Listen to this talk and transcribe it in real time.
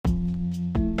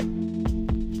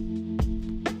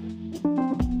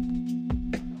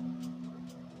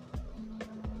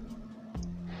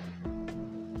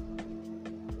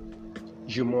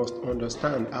You must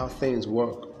understand how things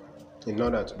work in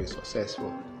order to be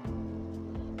successful.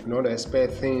 Do not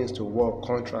expect things to work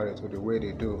contrary to the way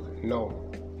they do. No,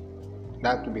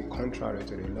 that would be contrary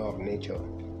to the law of nature.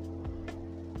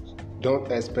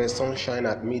 Don't expect sunshine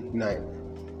at midnight.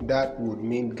 That would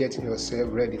mean getting yourself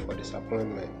ready for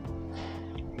disappointment.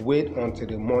 Wait until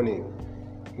the morning,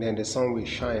 then the sun will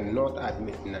shine, not at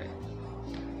midnight.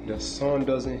 The sun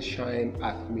doesn't shine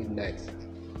at midnight.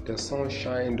 The sun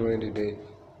shines during the day.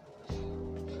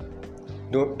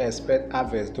 Don't expect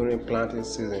harvest during planting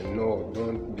season. No,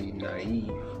 don't be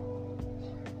naive.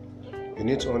 You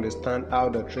need to understand how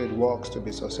the trade works to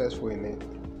be successful in it.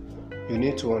 You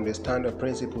need to understand the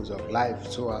principles of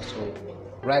life so as to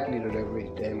rightly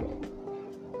leverage them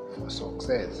for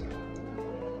success.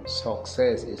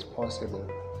 Success is possible.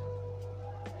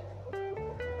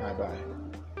 Bye-bye.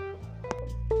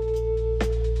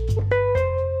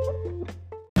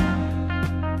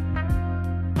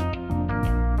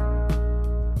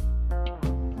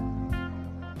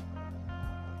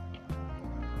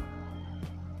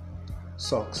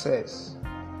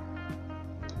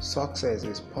 Success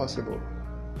is possible,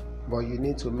 but you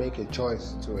need to make a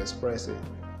choice to express it.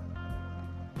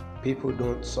 People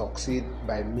don't succeed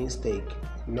by mistake.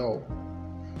 No,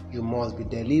 you must be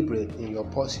deliberate in your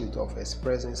pursuit of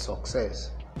expressing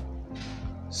success.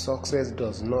 Success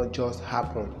does not just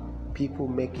happen. People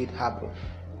make it happen.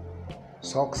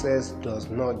 Success does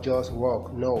not just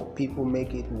work. No, people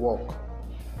make it work.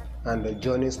 And the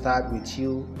journey starts with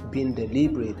you being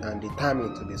deliberate and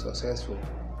determined to be successful.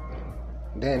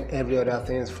 Then every other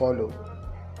things follow.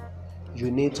 You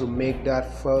need to make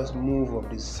that first move of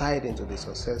deciding to be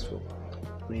successful.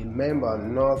 Remember,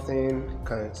 nothing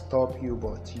can stop you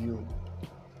but you.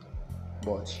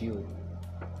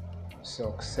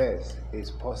 Success is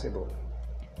possible.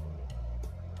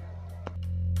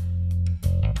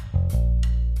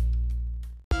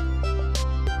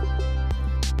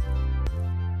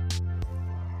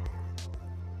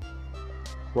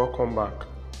 Welcome back.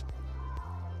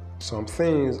 Some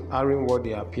things aren't what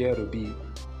they appear to be.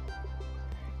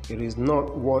 It is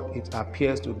not what it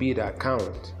appears to be that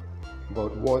counts,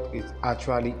 but what it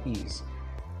actually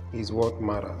is what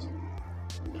matters.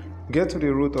 Get to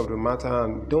the root of the matter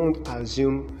and don't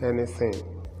assume anything.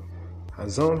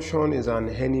 Assumption is an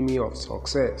enemy of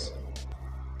success.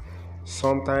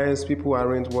 Sometimes people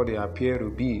aren't what they appear to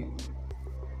be.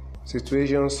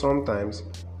 Situations sometimes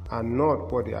are not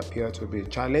what they appear to be.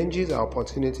 Challenges are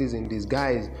opportunities in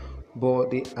disguise, but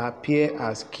they appear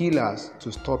as killers to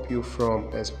stop you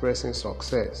from expressing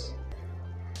success.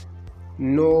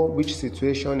 Know which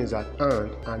situation is at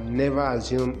hand and never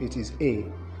assume it is A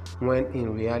when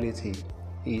in reality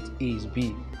it is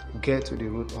B. Get to the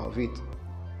root of it.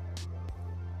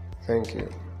 Thank you.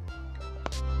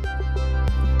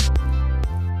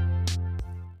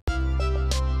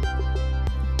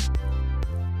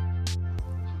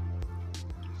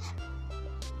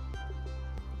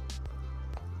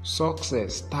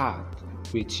 Success starts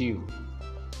with you.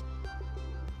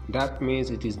 That means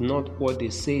it is not what they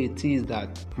say it is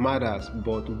that matters,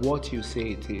 but what you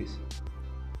say it is.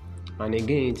 And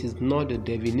again, it is not the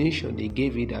definition they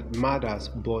gave it that matters,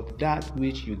 but that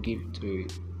which you give to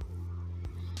it.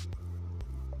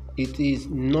 It is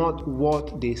not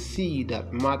what they see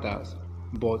that matters,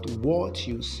 but what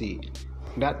you see.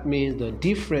 That means the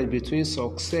difference between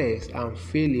success and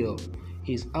failure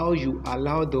is how you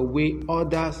allow the way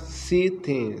others see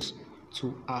things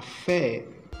to affect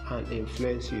and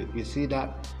influence you. You see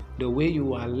that the way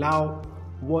you allow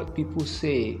what people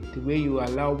say, the way you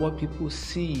allow what people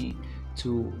see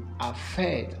to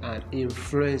affect and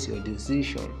influence your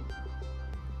decision.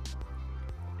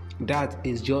 That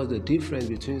is just the difference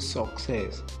between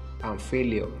success and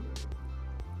failure.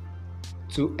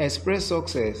 To express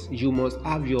success, you must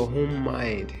have your own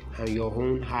mind and your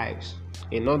own eyes.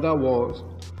 In other words,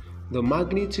 the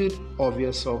magnitude of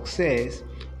your success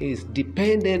is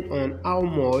dependent on how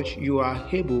much you are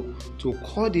able to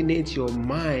coordinate your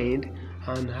mind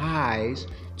and eyes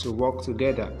to work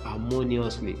together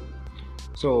harmoniously.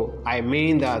 So, I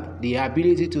mean that the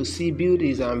ability to see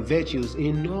beauties and virtues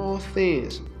in all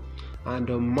things, and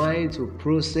the mind to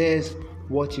process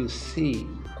what you see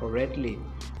correctly,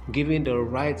 giving the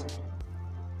right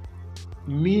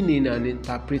meaning and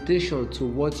interpretation to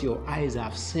what your eyes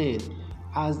have seen,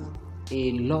 has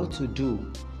a lot to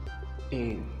do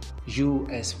in you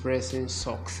expressing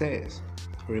success.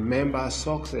 Remember,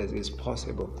 success is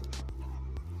possible.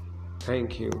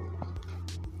 Thank you.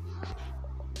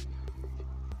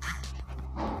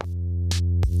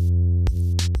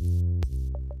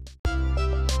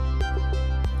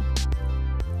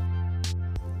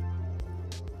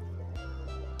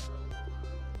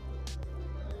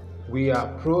 We are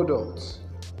products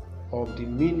of the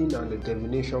meaning and the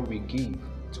definition we give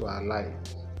to our life.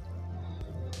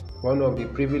 One of the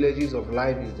privileges of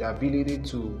life is the ability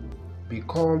to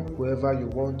become whoever you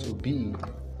want to be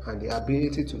and the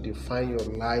ability to define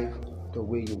your life the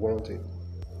way you want it.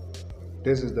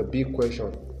 This is the big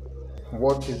question.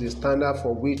 What is the standard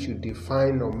for which you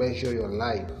define or measure your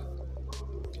life?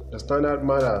 The standard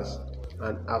matters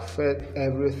and affects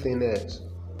everything else.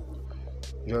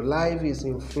 Your life is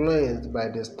influenced by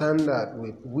the standard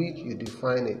with which you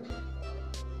define it.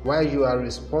 While you are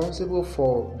responsible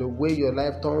for the way your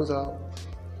life turns out,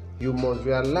 you must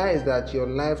realize that your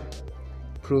life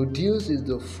produces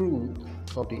the fruit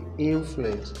of the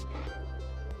influence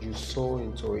you sow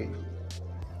into it.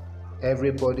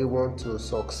 Everybody wants to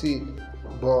succeed,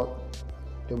 but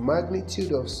the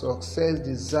magnitude of success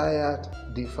desired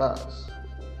differs.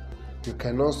 You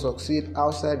cannot succeed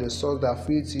outside the source that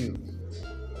feeds you.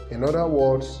 In other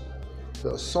words,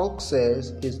 the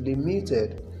success is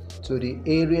limited to the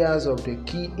areas of the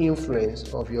key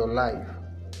influence of your life.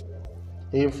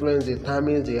 Influence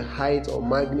determines the height or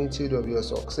magnitude of your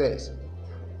success.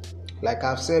 Like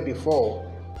I've said before,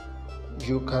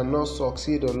 you cannot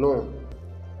succeed alone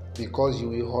because you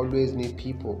will always need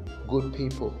people, good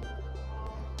people.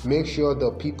 Make sure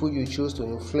the people you choose to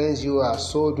influence you are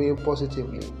so doing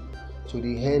positively to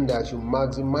the end that you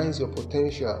maximize your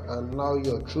potential and allow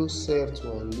your true self to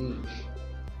unleash.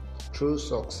 True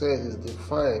success is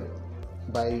defined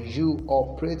by you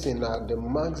operating at the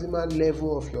maximum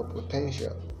level of your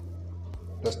potential.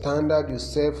 The standard you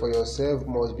set for yourself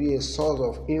must be a source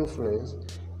of influence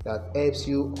that helps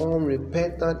you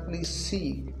unrepentantly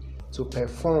seek to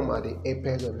perform at the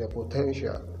apex of your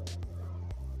potential.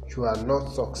 You are not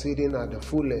succeeding at the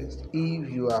fullest if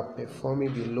you are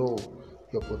performing below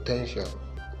your potential.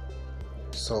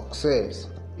 Success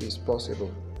is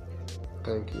possible.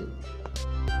 Thank you.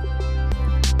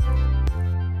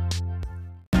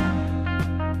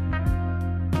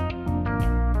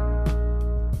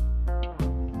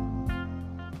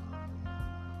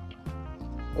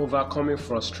 Overcoming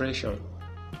frustration.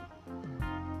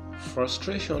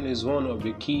 Frustration is one of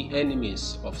the key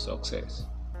enemies of success.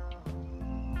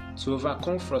 To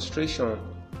overcome frustration,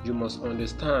 you must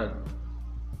understand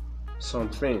some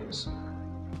things.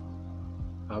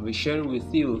 I'll be sharing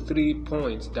with you 3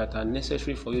 points that are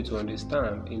necessary for you to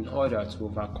understand in order to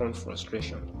overcome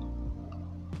frustration.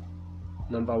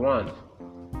 Number 1,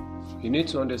 you need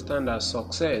to understand that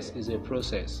success is a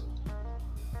process.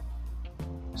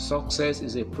 Success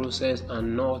is a process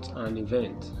and not an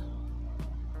event.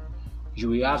 You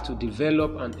will have to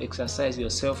develop and exercise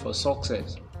yourself for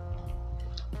success.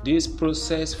 This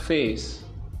process phase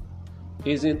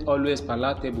isn't always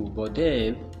palatable, but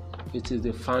then it is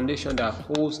the foundation that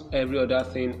holds every other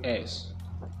thing else.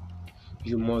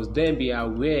 You must then be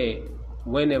aware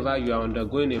whenever you are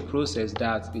undergoing a process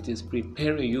that it is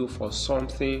preparing you for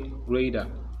something greater.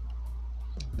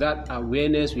 That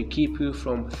awareness will keep you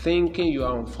from thinking you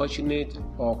are unfortunate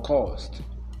or cursed.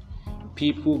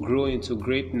 People grow into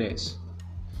greatness.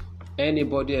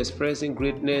 Anybody expressing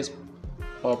greatness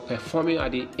or performing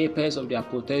at the apex of their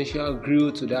potential grew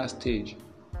to that stage.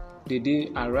 They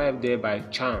didn't arrive there by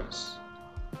chance.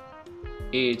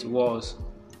 It was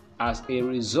as a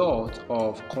result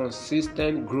of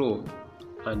consistent growth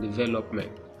and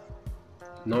development.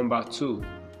 Number 2,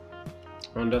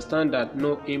 understand that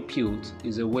no input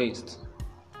is a waste.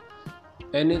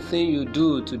 Anything you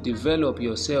do to develop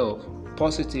yourself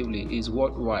positively is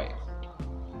worthwhile.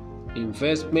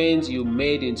 Investments you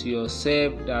made into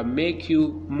yourself that make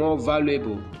you more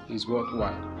valuable is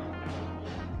worthwhile.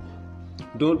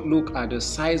 Don't look at the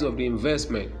size of the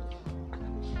investment.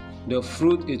 The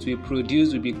fruit it will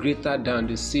produce will be greater than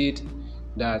the seed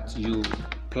that you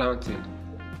planted.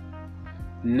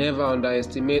 Never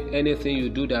underestimate anything you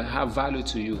do that have value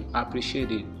to you.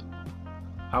 Appreciate it.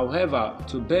 However,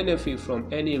 to benefit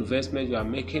from any investment you are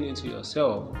making into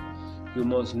yourself, you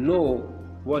must know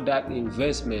what that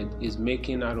investment is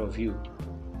making out of you.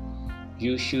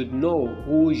 You should know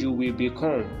who you will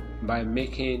become by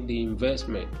making the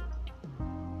investment.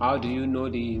 How do you know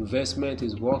the investment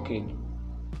is working?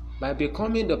 By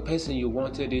becoming the person you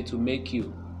wanted it to make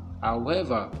you.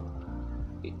 However,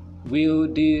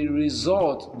 will the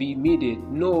result be immediate?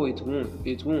 No, it won't.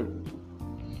 It won't.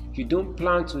 You don't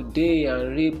plant today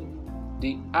and reap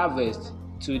the harvest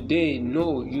today.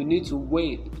 No, you need to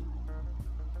wait.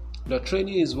 The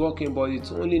training is working, but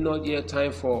it's only not yet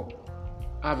time for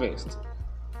harvest.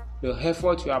 The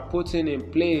effort you are putting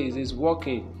in place is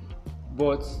working,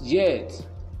 but yet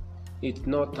it's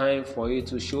not time for it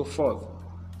to show forth.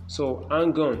 So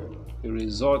hang on, the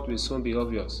result will soon be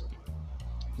obvious.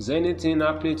 Is anything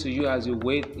happening to you as you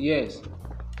wait? Yes.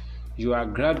 You are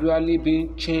gradually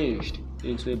being changed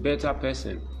into a better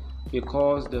person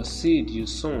because the seed you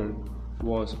sown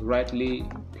was rightly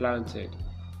planted.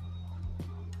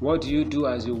 What do you do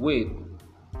as you wait?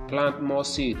 Plant more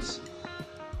seeds.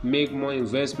 Make more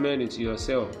investment into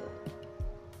yourself.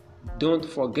 Don't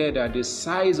forget that the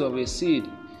size of a seed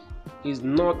is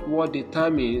not what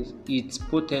determines its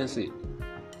potency.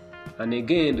 And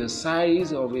again, the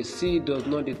size of a seed does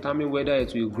not determine whether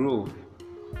it will grow.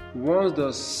 Once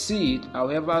the seed,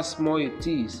 however small it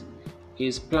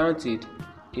is planted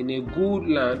in a good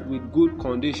land with good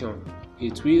condition,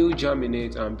 it will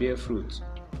germinate and bear fruit.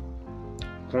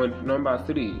 Point number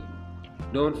 3,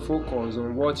 don't focus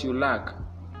on what you lack.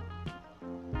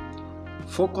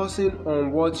 Focusing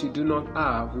on what you do not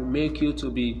have will make you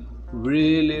to be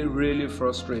really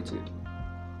frustrated.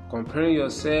 Comparing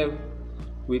yourself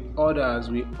with others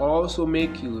will also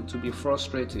make you to be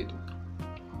frustrated.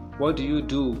 What do you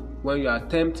do when you are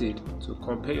tempted to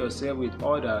compare yourself with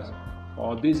others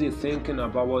or busy thinking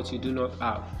about what you do not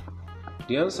have?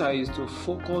 The answer is to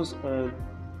focus on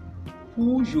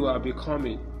who you are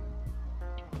becoming.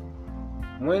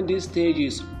 When this stage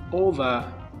is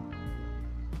over,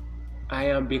 I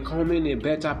am becoming a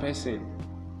better person,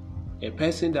 a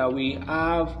person that will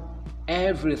have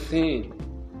everything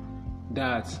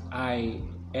that I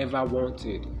ever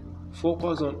wanted.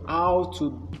 Focus on how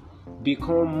to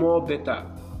become more better.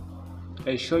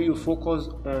 Ensure you focus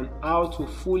on how to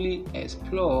fully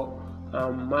explore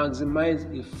and maximize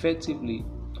effectively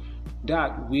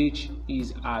that which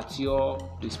is at your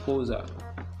disposal.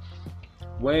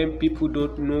 When people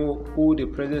don't know who the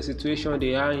present situation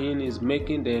they are in is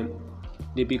making them,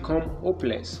 they become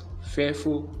hopeless,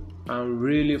 fearful, and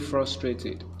really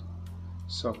frustrated.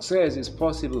 Success is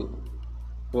possible,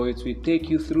 but it will take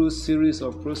you through a series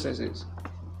of processes.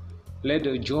 Let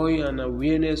the joy and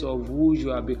awareness of who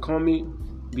you are becoming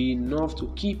be enough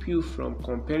to keep you from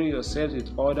comparing yourself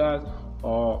with others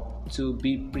or to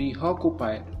be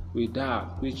preoccupied with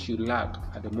that which you lack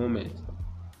at the moment.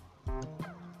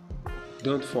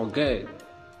 Don't forget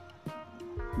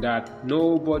that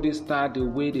nobody starts the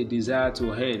way they desire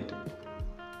to end.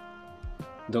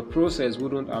 The process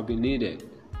wouldn't have been needed.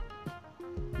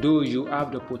 Though you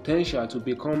have the potential to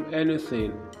become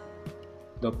anything,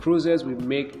 the process will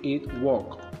make it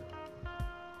work.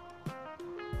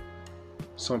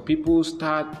 Some people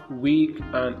start weak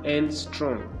and end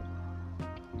strong.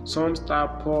 Some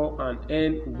start poor and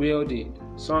end wealthy.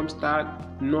 Some start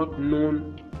not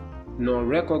known nor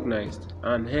recognized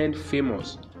and end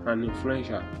famous and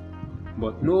influential.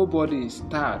 But nobody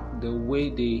starts the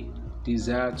way they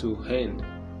desire to end.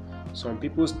 Some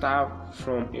people start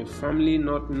from a family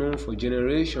not known for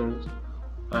generations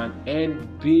and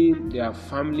end being their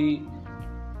family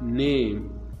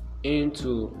name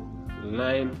into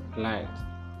limelight.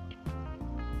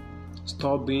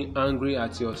 Stop being angry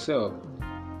at yourself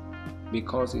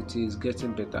because it is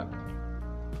getting better.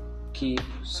 Keep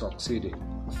succeeding.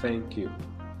 Thank you.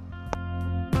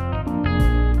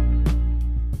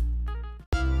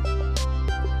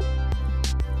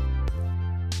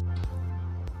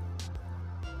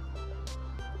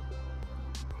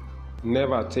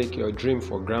 Never take your dream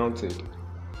for granted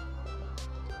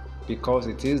because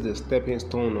it is the stepping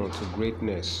stone onto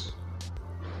greatness.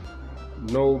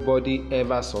 Nobody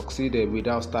ever succeeded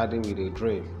without starting with a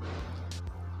dream.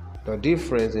 The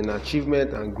difference in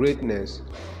achievement and greatness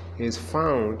is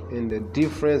found in the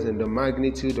difference in the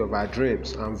magnitude of our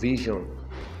dreams and vision.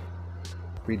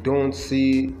 We don't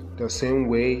see the same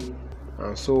way,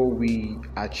 and so we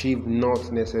achieve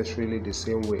not necessarily the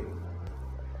same way.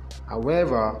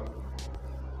 However,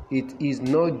 it is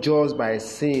not just by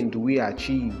saying do we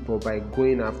achieve, but by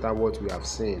going after what we have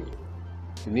seen.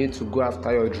 You need to go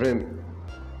after your dream.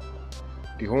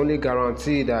 The only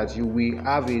guarantee that you will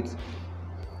have it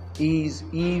is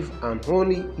if and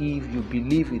only if you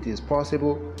believe it is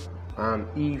possible and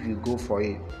if you go for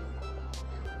it.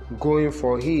 Going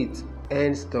for it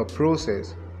ends the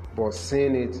process, but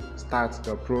seeing it starts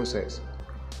the process.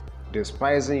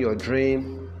 Despising your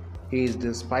dream is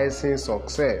despising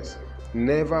success.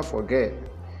 Never forget,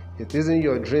 it isn't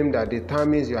your dream that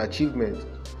determines your achievement.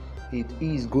 It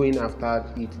is going after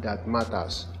it that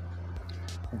matters.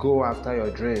 Go after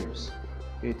your dreams.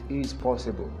 It is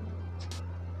possible.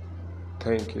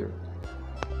 Thank you.